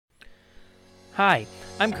Hi,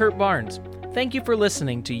 I'm Kurt Barnes. Thank you for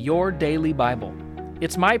listening to Your Daily Bible.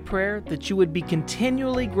 It's my prayer that you would be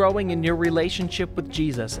continually growing in your relationship with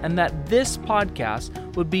Jesus and that this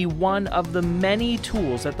podcast would be one of the many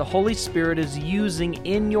tools that the Holy Spirit is using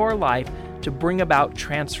in your life to bring about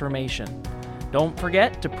transformation. Don't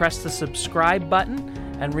forget to press the subscribe button,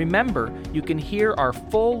 and remember, you can hear our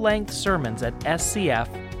full-length sermons at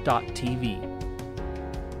scf.tv.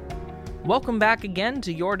 Welcome back again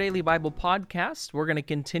to Your Daily Bible Podcast. We're going to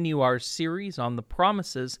continue our series on the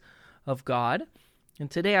promises of God.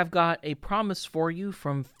 And today I've got a promise for you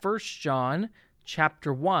from 1 John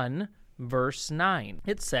chapter 1, verse 9.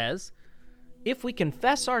 It says, "If we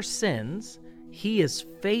confess our sins, He is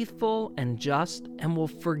faithful and just and will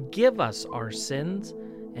forgive us our sins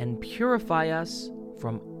and purify us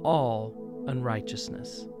from all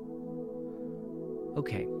unrighteousness."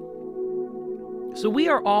 Okay. So we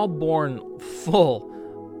are all born full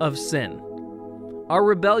of sin. Our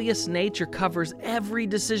rebellious nature covers every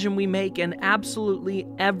decision we make and absolutely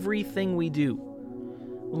everything we do.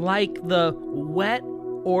 Like the wet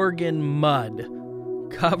organ mud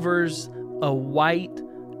covers a white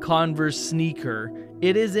Converse sneaker,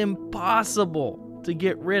 it is impossible to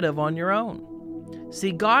get rid of on your own.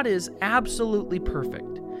 See, God is absolutely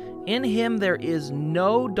perfect. In Him there is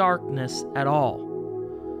no darkness at all.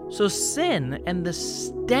 So sin and the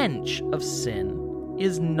stench of sin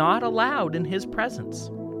is not allowed in His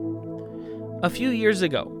presence. A few years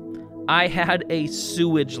ago, I had a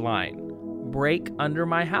sewage line break under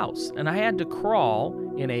my house, and I had to crawl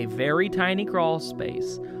in a very tiny crawl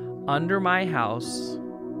space under my house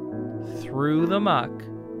through the muck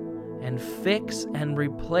and fix and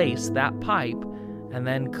replace that pipe and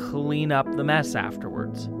then clean up the mess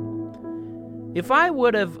afterwards. If I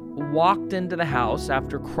would have walked into the house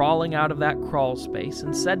after crawling out of that crawl space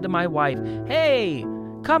and said to my wife, "Hey,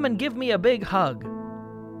 come and give me a big hug,"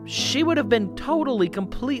 she would have been totally,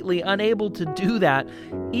 completely unable to do that,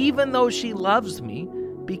 even though she loves me,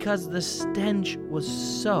 because the stench was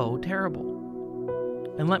so terrible.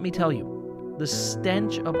 And let me tell you, the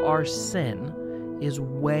stench of our sin is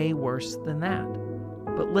way worse than that.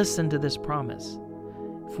 But listen to this promise.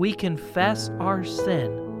 If we confess our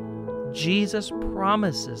sin, Jesus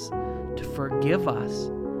promises to forgive us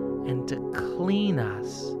and to clean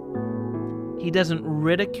us. He doesn't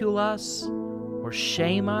ridicule us or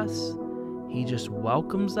shame us. He just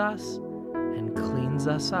welcomes us and cleans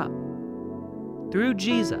us up. Through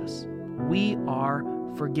Jesus, we are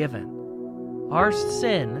forgiven. Our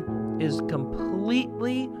sin is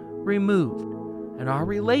completely removed, and our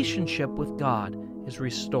relationship with God is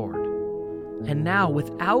restored. And now,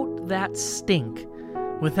 without that stink,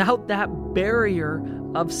 without that barrier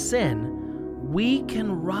of sin, we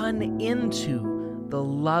can run into the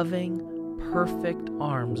loving, perfect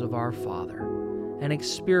arms of our Father and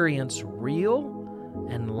experience real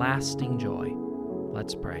and lasting joy.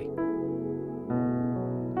 Let's pray.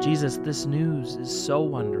 Jesus, this news is so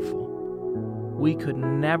wonderful. We could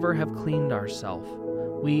never have cleaned ourselves.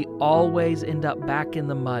 We always end up back in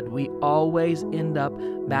the mud. We always end up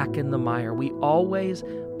back in the mire. We always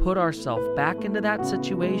put ourselves back into that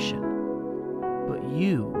situation. But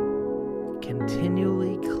you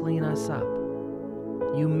continually clean us up.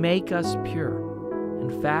 You make us pure. In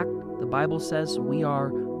fact, the Bible says we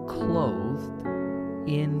are clothed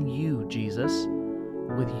in you, Jesus,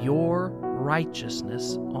 with your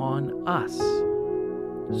righteousness on us.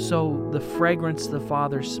 So the fragrance the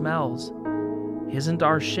Father smells isn't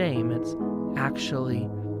our shame, it's actually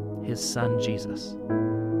His Son, Jesus.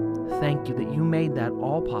 Thank you that you made that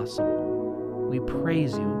all possible. We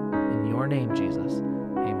praise you in your name, Jesus.